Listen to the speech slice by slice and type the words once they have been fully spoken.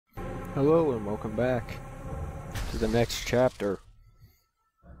Hello and welcome back to the next chapter.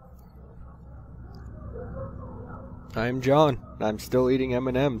 I'm John. I'm still eating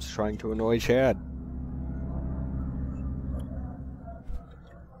M&Ms, trying to annoy Chad.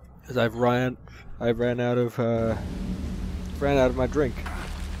 Because I ran out of my drink.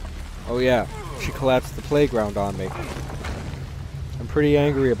 Oh yeah, she collapsed the playground on me. I'm pretty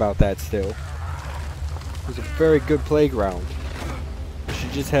angry about that still. It was a very good playground. She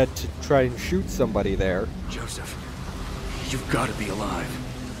just had to try and shoot somebody there. Joseph, you've got to be alive.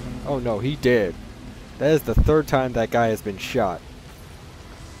 Oh no, he did. That is the third time that guy has been shot.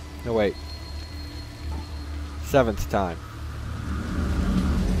 No wait. 7th time.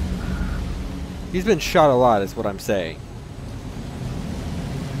 He's been shot a lot is what I'm saying.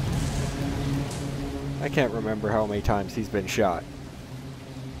 I can't remember how many times he's been shot.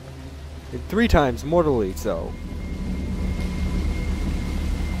 And 3 times mortally so.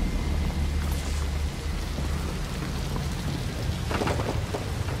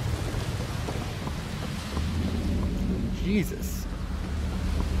 Jesus.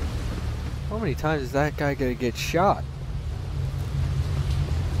 How many times is that guy gonna get shot?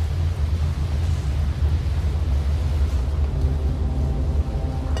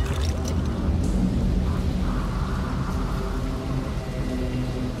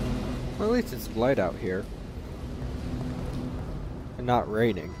 Well, at least it's light out here. And not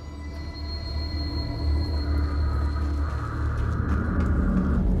raining.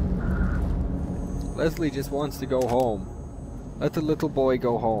 Leslie just wants to go home. Let the little boy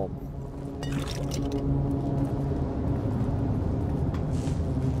go home.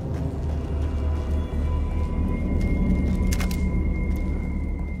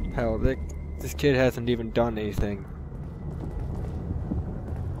 Hell, this kid hasn't even done anything.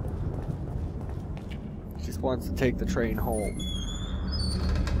 He just wants to take the train home.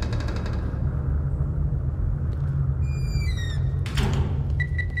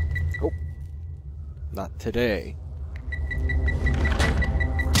 Oh. Not today.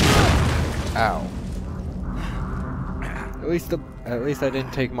 Ow. At least I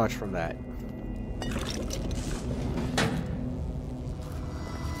didn't take much from that.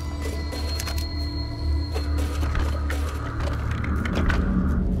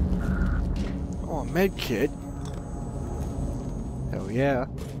 Oh, a med kit. Hell yeah.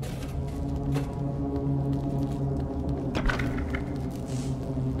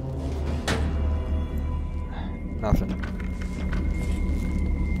 Nothing.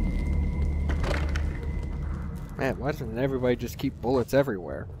 Man, why doesn't everybody just keep bullets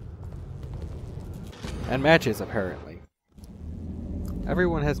everywhere? And matches, apparently.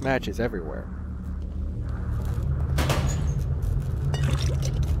 Everyone has matches everywhere.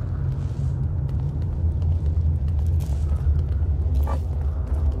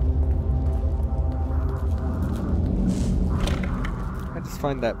 I just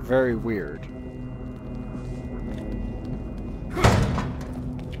find that very weird.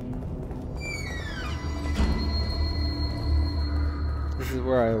 This is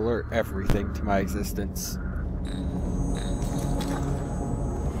where I alert everything to my existence.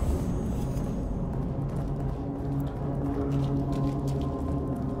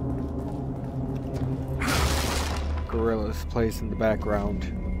 Gorillas plays in the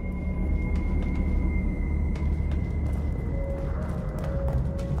background.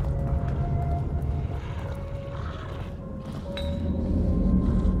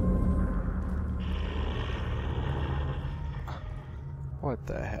 What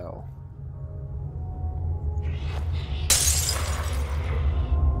the hell?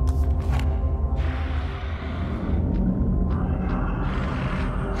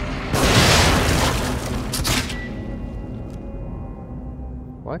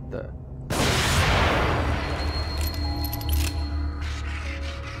 What the?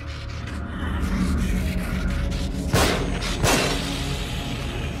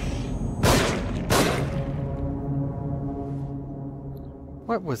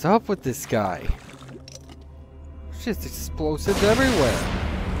 What was up with this guy? There's just explosives everywhere.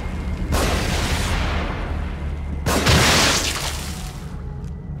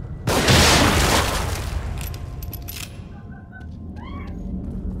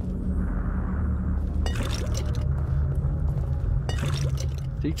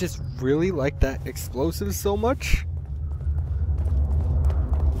 Do you just really like that explosive so much?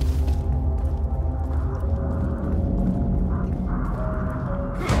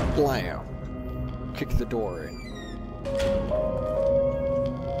 Blam! Kick the door in.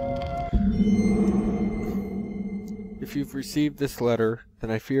 If you've received this letter,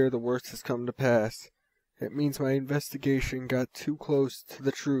 then I fear the worst has come to pass. It means my investigation got too close to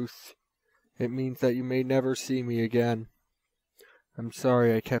the truth. It means that you may never see me again. I'm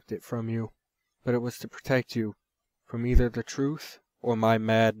sorry I kept it from you, but it was to protect you from either the truth or my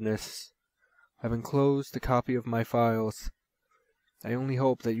madness. I've enclosed a copy of my files. I only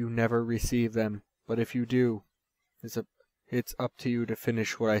hope that you never receive them, but if you do, it's up to you to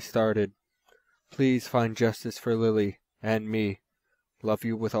finish what I started. Please find justice for Lily and me. Love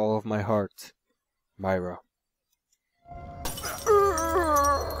you with all of my heart. Myra.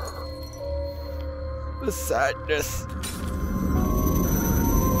 The sadness.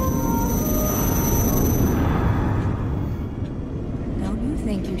 Don't you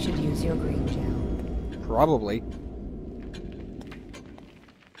think you should use your green gel? Probably.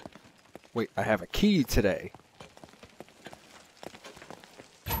 Wait, I have a key today.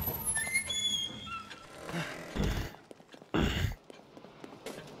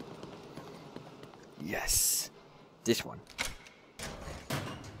 Yes. This one.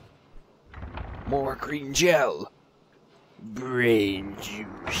 More green gel. Brain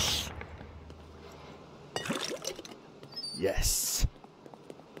juice. Yes.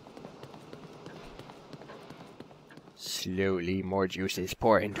 Slowly, more juices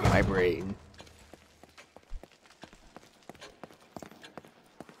pour into my brain.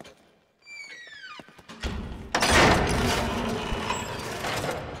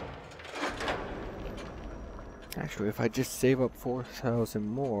 Actually, if I just save up 4,000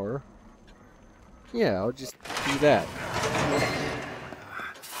 more... Yeah, I'll just do that.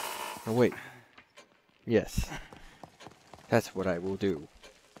 Oh, wait. Yes. That's what I will do.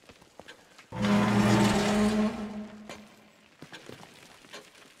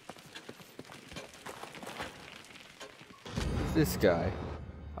 This guy.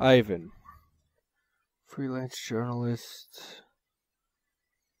 Ivan. Freelance journalist.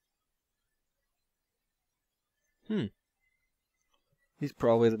 He's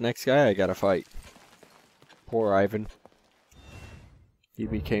probably the next guy I gotta fight. Poor Ivan. He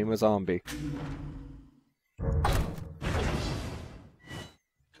became a zombie.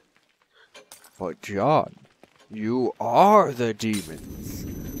 But John, you are the demons.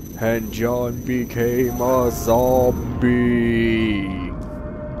 And John became a zombie.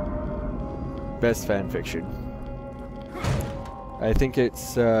 Best fanfiction. I think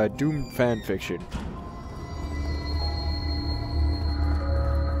it's doomed fanfiction.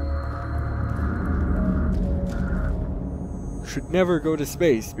 Should never go to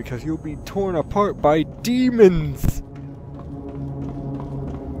space because you'll be torn apart by demons.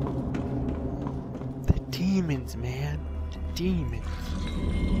 The demons, man. The demons.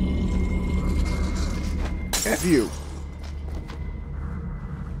 F you.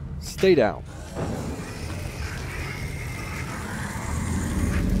 Stay down.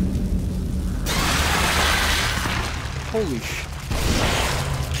 Holy sh...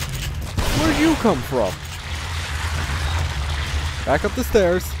 Where'd you come from? Back up the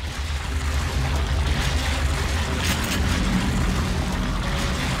stairs.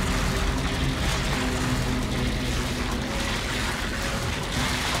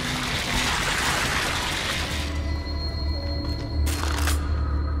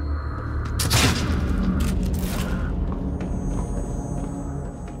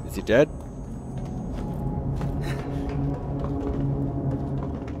 Is he dead?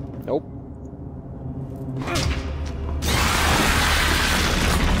 Nope.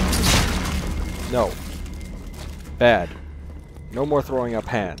 No. Bad. No more throwing up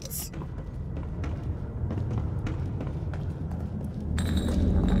hands.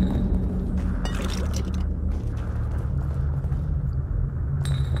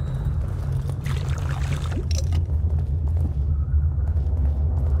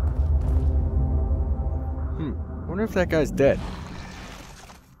 Wonder if that guy's dead.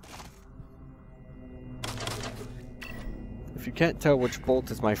 If you can't tell which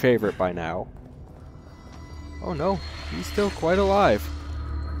bolt is my favorite by now. Oh no, he's still quite alive.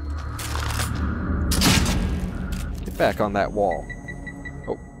 Get back on that wall.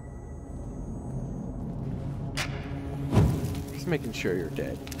 Oh. Just making sure you're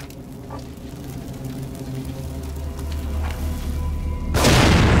dead.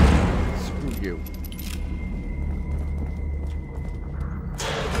 Screw you.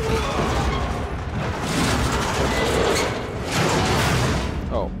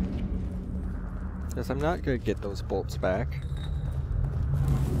 Oh. Guess I'm not gonna get those bolts back.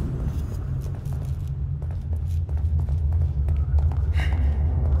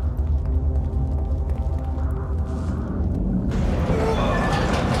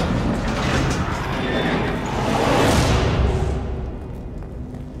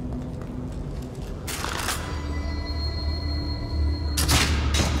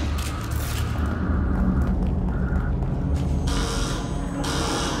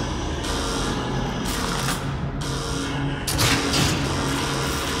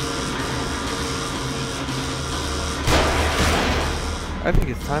 I think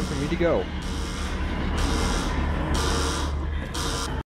it's time for me to go.